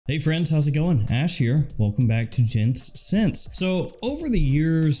Hey friends, how's it going? Ash here. Welcome back to Gents Scents. So over the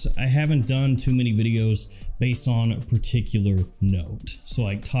years, I haven't done too many videos based on a particular note. So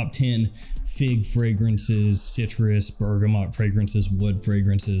like top 10 fig fragrances, citrus, bergamot fragrances, wood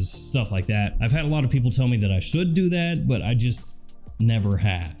fragrances, stuff like that. I've had a lot of people tell me that I should do that, but I just never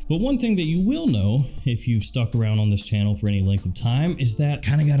have. But one thing that you will know if you've stuck around on this channel for any length of time is that I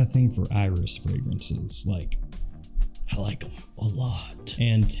kind of got a thing for iris fragrances. Like, I like them a lot.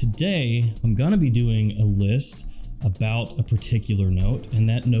 And today I'm gonna be doing a list about a particular note, and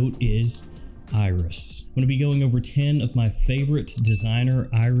that note is iris. I'm gonna be going over 10 of my favorite designer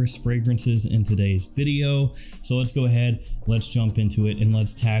iris fragrances in today's video. So let's go ahead, let's jump into it, and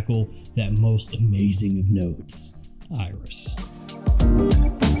let's tackle that most amazing of notes, iris.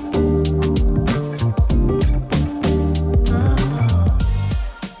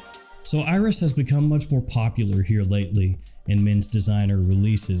 So iris has become much more popular here lately in men's designer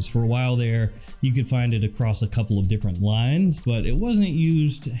releases. For a while there, you could find it across a couple of different lines, but it wasn't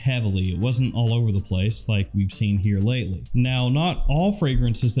used heavily. It wasn't all over the place like we've seen here lately. Now, not all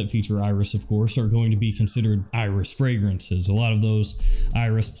fragrances that feature iris, of course, are going to be considered iris fragrances. A lot of those,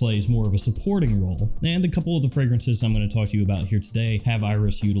 iris plays more of a supporting role. And a couple of the fragrances I'm going to talk to you about here today have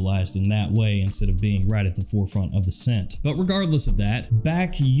iris utilized in that way instead of being right at the forefront of the scent. But regardless of that,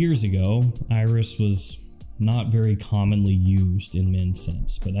 back years ago, iris was not very commonly used in men's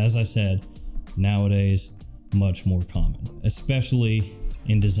scents, but as I said, nowadays much more common, especially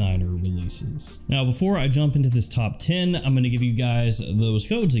in designer releases. Now, before I jump into this top 10, I'm going to give you guys those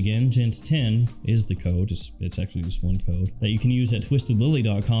codes again. Gents10 is the code. It's actually just one code that you can use at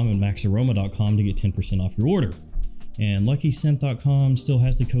twistedlily.com and maxaroma.com to get 10% off your order. And luckyscent.com still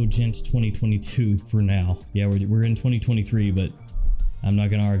has the code GENTS2022 for now. Yeah, we're in 2023, but I'm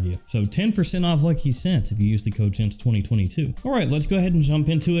not gonna argue. So 10% off Lucky Scent if you use the code GENTS2022. All right, let's go ahead and jump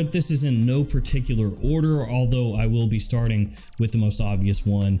into it. This is in no particular order, although I will be starting with the most obvious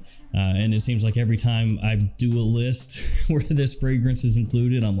one. And it seems like every time I do a list where this fragrance is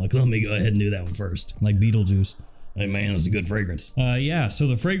included, I'm like, let me go ahead and do that one first. Like Beetlejuice. Hey man, it's a good fragrance. Yeah, so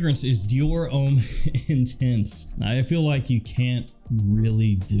the fragrance is Dior Homme Intense. I feel like you can't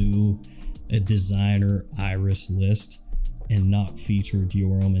really do a designer iris list and not feature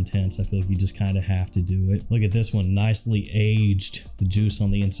Dior Homme Intense. I feel like you just kind of have to do it. Look at this one, nicely aged. The juice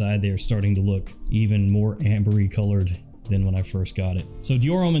on the inside there is starting to look even more ambery colored than when I first got it. So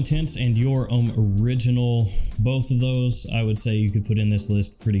Dior Homme Intense and Dior Homme Original, both of those I would say you could put in this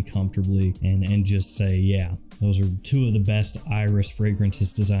list pretty comfortably and just say, yeah, those are two of the best iris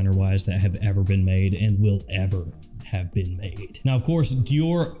fragrances designer-wise that have ever been made and will ever have been made. Now, of course,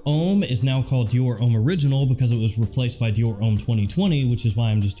 Dior Homme is now called Dior Homme Original because it was replaced by Dior Homme 2020, which is why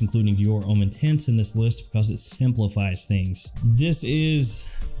I'm just including Dior Homme Intense in this list because it simplifies things. This is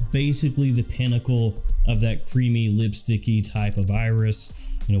basically the pinnacle of that creamy lipsticky type of iris,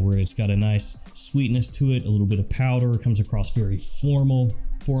 you know, where it's got a nice sweetness to it, a little bit of powder, comes across very formal.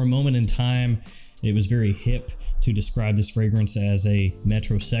 For a moment in time, it was very hip to describe this fragrance as a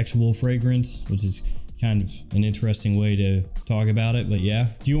metrosexual fragrance, which is kind of an interesting way to talk about it, but yeah.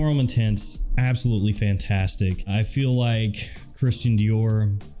 Dior Homme Intense, absolutely fantastic. I feel like Christian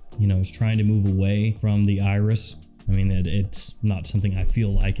Dior, you know, is trying to move away from the iris. I mean, it's not something I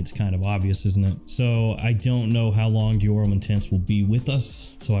feel like, it's kind of obvious, isn't it? So I don't know how long Dior Homme Intense will be with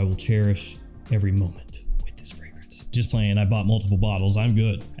us, so I will cherish every moment with this fragrance. Just playing, I bought multiple bottles, I'm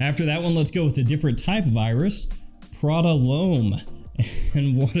good. After that one, let's go with a different type of iris, Prada L'Homme.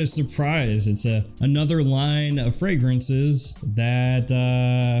 And what a surprise, it's another line of fragrances that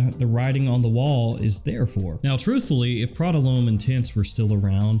the writing on the wall is there for. Now, truthfully, if Prada L'Homme Intense were still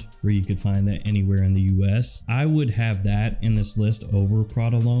around, where you could find that anywhere in the US, I would have that in this list over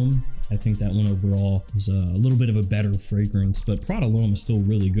Prada L'Homme. I think that one overall is a little bit of a better fragrance, but Prada L'Homme is still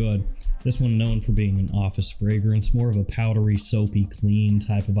really good. This one known for being an office fragrance, more of a powdery, soapy, clean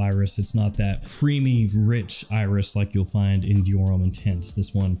type of iris. It's not that creamy, rich iris like you'll find in Dior Homme Intense.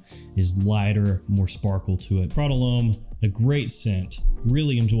 This one is lighter, more sparkle to it. Prada L'Homme, a great scent.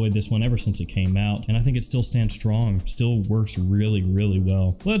 Really enjoyed this one ever since it came out, and I think it still stands strong, still works really, really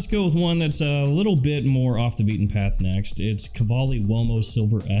well. Let's go with one that's a little bit more off the beaten path next. It's Cavalli Uomo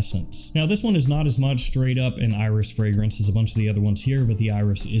Silver Essence. Now, this one is not as much straight up an iris fragrance as a bunch of the other ones here, but the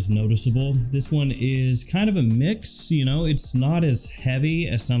iris is noticeable. This one is kind of a mix, you know, it's not as heavy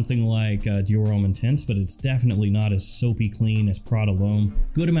as something like Dior Homme Intense, but it's definitely not as soapy clean as Prada L'Homme.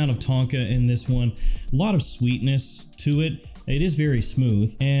 Good amount of tonka in this one, a lot of sweetness to it. It is very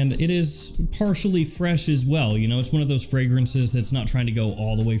smooth, and it is partially fresh as well. You know, it's one of those fragrances that's not trying to go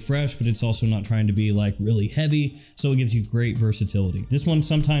all the way fresh, but it's also not trying to be like really heavy, so it gives you great versatility. This one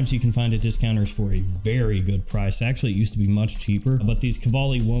sometimes you can find at discounters for a very good price. Actually, it used to be much cheaper, but these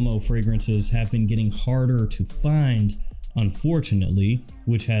Cavalli Uomo fragrances have been getting harder to find, unfortunately,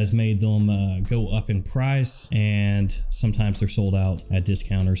 which has made them go up in price, and sometimes they're sold out at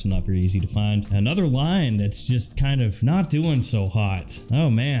discounters and not very easy to find. Another line that's just kind of not doing so hot. Oh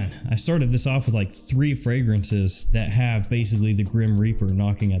man, I started this off with like 3 fragrances that have basically the Grim Reaper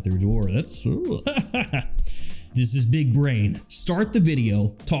knocking at their door. That's this is big brain. Start the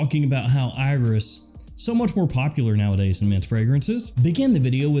video talking about how Iris, so much more popular nowadays in men's fragrances. Begin the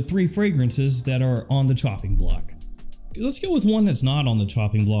video with 3 fragrances that are on the chopping block. Let's go with one that's not on the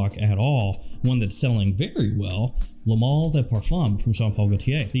chopping block at all, one that's selling very well, Le Male de Parfum from Jean Paul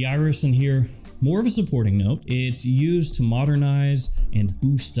Gaultier. The Iris in here, more of a supporting note. It's used to modernize and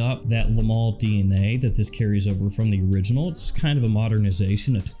boost up that Le Male DNA that this carries over from the original. It's kind of a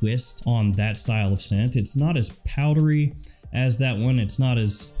modernization, a twist on that style of scent. It's not as powdery as that one. It's not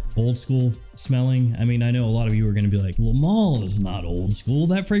as old school smelling. I mean, I know a lot of you are going to be like, Le Male is not old school.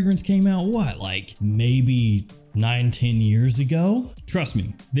 That fragrance came out, what, like maybe 9-10 years ago? Trust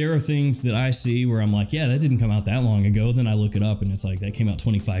me, there are things that I see where I'm like, yeah, that didn't come out that long ago. Then I look it up and it's like, that came out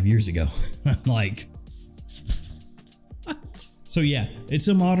 25 years ago. I'm like, what? So yeah, it's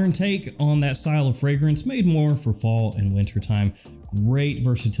a modern take on that style of fragrance, made more for fall and winter time. Great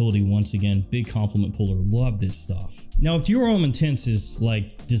versatility once again, big compliment puller, love this stuff. Now, if Dior Homme Intense is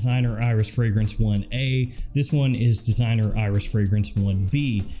like Designer Iris Fragrance 1A, this one is Designer Iris Fragrance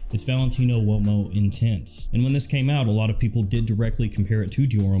 1B. It's Valentino Uomo Intense. And when this came out, a lot of people did directly compare it to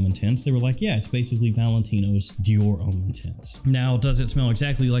Dior Homme Intense. They were like, yeah, it's basically Valentino's Dior Homme Intense. Now, does it smell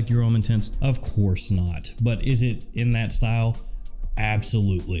exactly like Dior Homme Intense? Of course not. But is it in that style?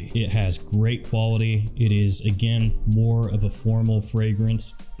 Absolutely. It has great quality. It is, again, more of a formal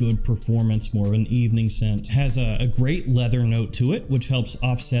fragrance, good performance, more of an evening scent. Has a great leather note to it, which helps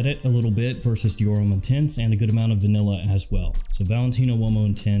offset it a little bit versus Dior Homme Intense, and a good amount of vanilla as well. So Valentino Uomo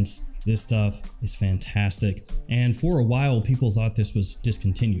Intense, this stuff is fantastic. And for a while, people thought this was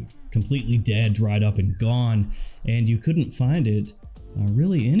discontinued, completely dead, dried up and gone, and you couldn't find it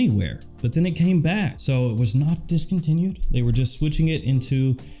really anywhere. But then it came back, so it was not discontinued. They were just switching it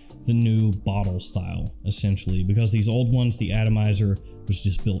into the new bottle style, essentially, because these old ones, the atomizer was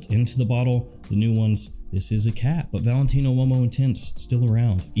just built into the bottle. The new ones, this is a cap. But Valentino Uomo Intense still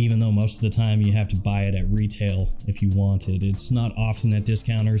around, even though most of the time you have to buy it at retail if you want it. It's not often at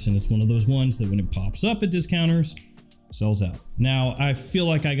discounters, and it's one of those ones that when it pops up at discounters, sells out. Now, I feel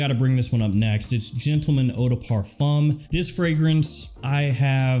like I gotta bring this one up next. It's Gentleman Eau de Parfum. This fragrance I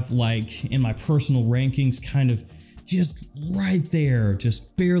have, like, in my personal rankings, kind of just right there,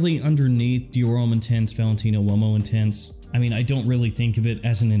 just barely underneath Dior Homme Intense, Valentino Uomo Intense. I mean, I don't really think of it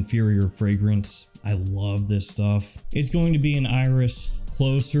as an inferior fragrance. I love this stuff. It's going to be an Iris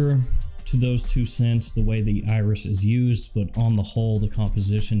closer to those two scents, the way the Iris is used, but on the whole, the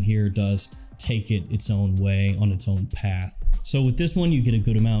composition here does take it its own way, on its own path. So with this one, you get a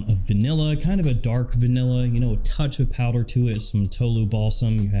good amount of vanilla, kind of a dark vanilla, you know, a touch of powder to it, some Tolu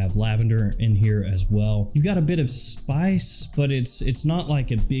balsam. You have lavender in here as well. You got a bit of spice, but it's not like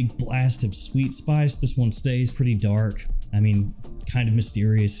a big blast of sweet spice. This one stays pretty dark. I mean, kind of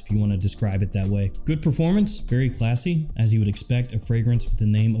mysterious if you want to describe it that way. Good performance, very classy, as you would expect a fragrance with the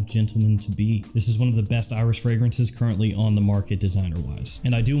name of Gentleman to be. This is one of the best Iris fragrances currently on the market designer-wise.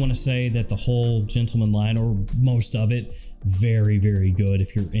 And I do want to say that the whole Gentleman line, or most of it, very, very good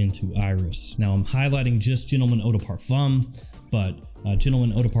if you're into Iris. Now, I'm highlighting just Gentleman Eau de Parfum, but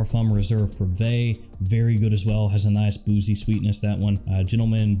Gentleman Eau de Parfum Reserve Privé, very good as well. Has a nice boozy sweetness, that one.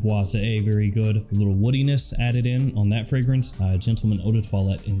 Gentleman Boisé, very good. A little woodiness added in on that fragrance. Gentleman Eau de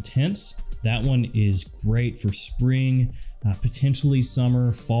Toilette Intense. That one is great for spring, potentially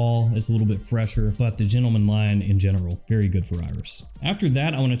summer, fall. It's a little bit fresher, but the Gentleman line in general, very good for Iris. After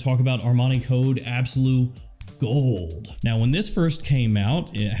that, I want to talk about Armani Code Absolute Gold. Now, when this first came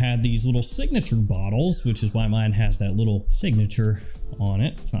out, it had these little signature bottles, which is why mine has that little signature on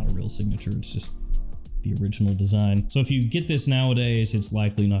it. It's not a real signature, it's just the original design. So if you get this nowadays, it's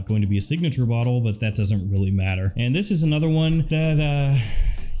likely not going to be a signature bottle, but that doesn't really matter. And this is another one that,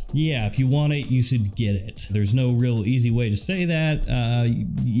 yeah, if you want it, you should get it. There's no real easy way to say that.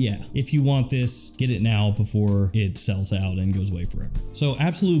 Yeah, if you want this, get it now before it sells out and goes away forever. So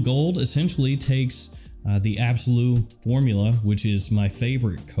Absolute Gold essentially takes the Absolute formula, which is my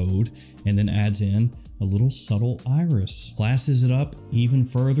favorite code, and then adds in a little subtle iris. Classes it up even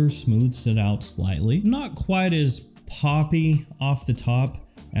further, smooths it out slightly. Not quite as poppy off the top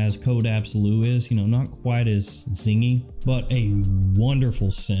as Code Absolute is, you know, not quite as zingy, but a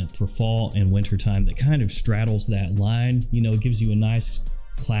wonderful scent for fall and winter time that kind of straddles that line. You know, it gives you a nice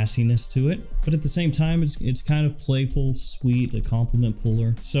classiness to it, but at the same time it's kind of playful, sweet, a compliment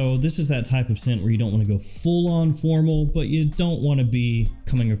puller. So this is that type of scent where you don't want to go full on formal, but you don't want to be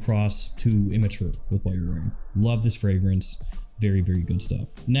coming across too immature with what you're wearing. Love this fragrance. Very, very good stuff.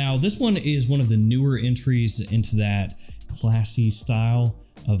 Now this one is one of the newer entries into that classy style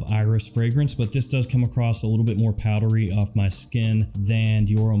of Iris fragrance, but this does come across a little bit more powdery off my skin than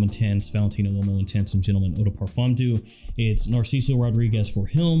Dior Homme Intense, Valentino Uomo Intense, and Gentleman Eau de Parfum do. It's Narciso Rodriguez for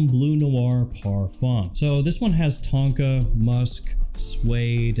Hilm Bleu Noir Parfum. So this one has tonka, musk,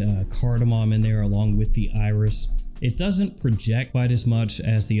 suede, cardamom in there along with the iris. It doesn't project quite as much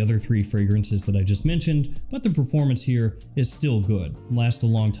as the other three fragrances that I just mentioned, but the performance here is still good. Lasts a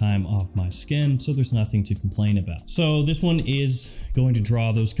long time off my skin, so there's nothing to complain about. So this one is going to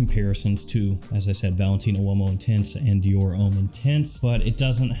draw those comparisons to, as I said, Valentino Uomo Intense and Dior Homme Intense, but it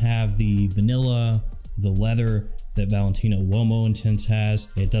doesn't have the vanilla, the leather that Valentino Uomo Intense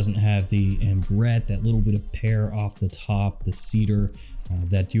has. It doesn't have the ambrette, that little bit of pear off the top, the cedar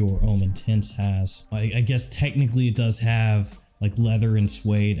that Dior Homme Intense has. I guess technically it does have like leather and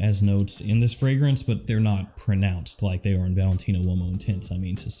suede as notes in this fragrance, but they're not pronounced like they are in Valentino Uomo Intense, I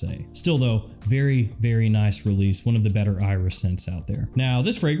mean to say. Still though, very, very nice release. One of the better iris scents out there. Now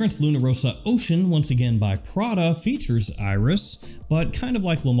this fragrance, Luna Rossa Ocean, once again by Prada, features iris, but kind of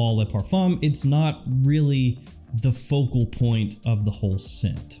like Le Male Le Parfum, it's not really the focal point of the whole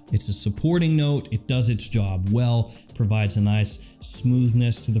scent. It's a supporting note, it does its job well, provides a nice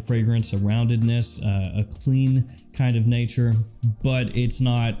smoothness to the fragrance, a roundedness, a clean kind of nature, but it's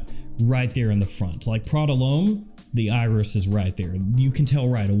not right there in the front. Like Prada L'Homme, the iris is right there. You can tell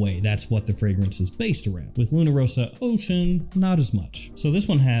right away that's what the fragrance is based around. With Luna Rossa Ocean, not as much. So this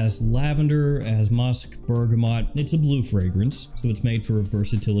one has lavender, has musk, bergamot. It's a blue fragrance, so it's made for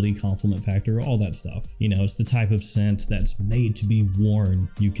versatility, complement factor, all that stuff. You know, it's the type of scent that's made to be worn,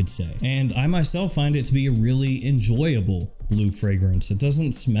 you could say. And I myself find it to be a really enjoyable blue fragrance. It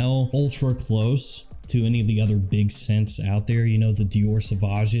doesn't smell ultra close to any of the other big scents out there, you know, the Dior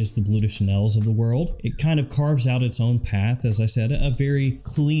Sauvages, the Bleu de Chanels of the world. It kind of carves out its own path, as I said, a very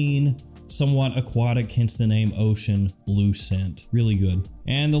clean, somewhat aquatic, hence the name ocean blue scent. Really good.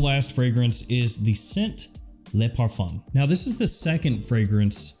 And the last fragrance is the scent Le Parfum. Now this is the second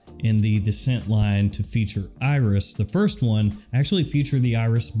fragrance in the scent line to feature iris. The first one actually featured the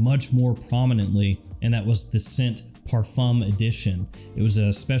iris much more prominently, and that was the scent Parfum edition. It was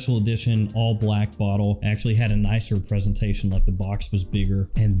a special edition, all black bottle. It actually had a nicer presentation, like the box was bigger.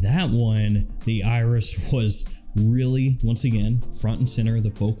 And that one, the iris was really, once again, front and center,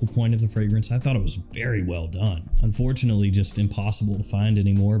 the focal point of the fragrance. I thought it was very well done. Unfortunately, just impossible to find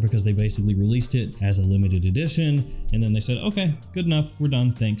anymore because they basically released it as a limited edition. And then they said, okay, good enough, we're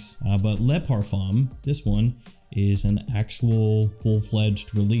done, thanks. But Le Parfum, this one, is an actual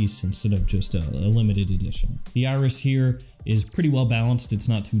full-fledged release instead of just a limited edition. The iris here is pretty well balanced. It's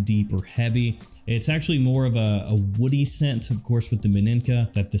not too deep or heavy. It's actually more of a woody scent, of course, with the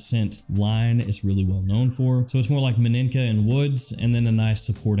Meninka that the scent line is really well known for. So it's more like Meninka and woods, and then a nice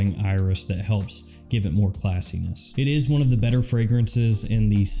supporting iris that helps give it more classiness. It is one of the better fragrances in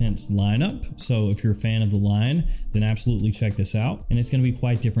the scents lineup. So if you're a fan of the line, then absolutely check this out. And it's going to be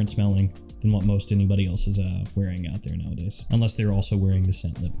quite different smelling than what most anybody else is wearing out there nowadays, unless they're also wearing the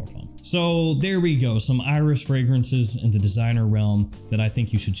scent Le Parfum. So there we go, some iris fragrances in the designer realm that I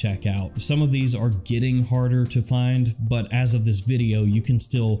think you should check out. Some of these are getting harder to find, but as of this video, you can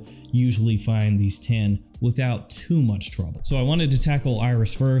still usually find these 10 without too much trouble. So I wanted to tackle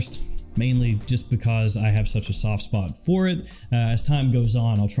iris first, mainly just because I have such a soft spot for it. As time goes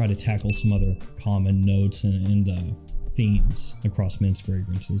on, I'll try to tackle some other common notes and themes across men's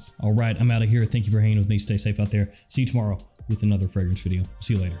fragrances. All right, I'm out of here. Thank you for hanging with me. Stay safe out there. See you tomorrow with another fragrance video.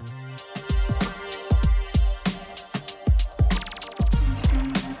 See you later.